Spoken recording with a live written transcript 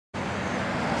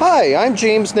Hi, I'm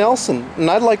James Nelson, and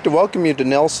I'd like to welcome you to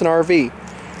Nelson RV,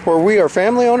 where we are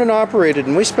family owned and operated,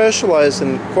 and we specialize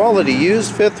in quality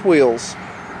used fifth wheels.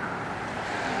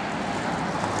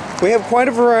 We have quite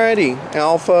a variety: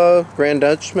 Alpha, Grand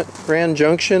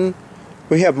Junction,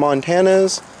 we have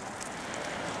Montanas.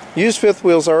 Used fifth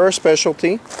wheels are our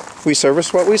specialty. We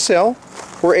service what we sell.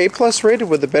 We're A+ rated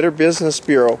with the Better Business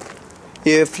Bureau.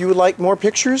 If you would like more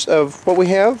pictures of what we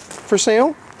have for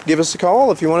sale, give us a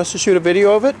call. If you want us to shoot a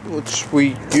video of it, which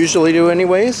we usually do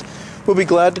anyways, we'll be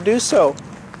glad to do so.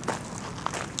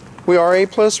 We are A+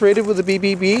 rated with the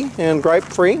BBB and gripe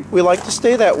free. We like to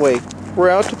stay that way. We're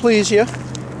out to please you,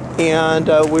 and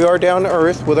we are down to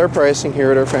earth with our pricing here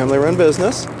at our family run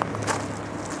business.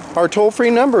 Our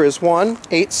toll-free number is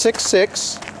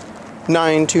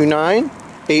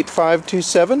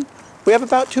 1-866-929-8527. We have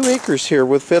about 2 acres here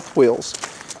with fifth wheels.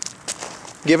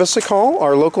 Give us a call.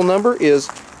 Our local number is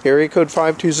area code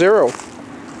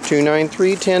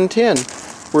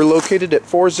 520-293-1010. We're located at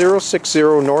 4060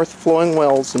 North Flowing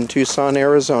Wells in Tucson,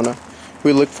 Arizona.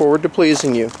 We look forward to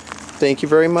pleasing you. Thank you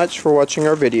very much for watching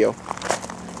our video.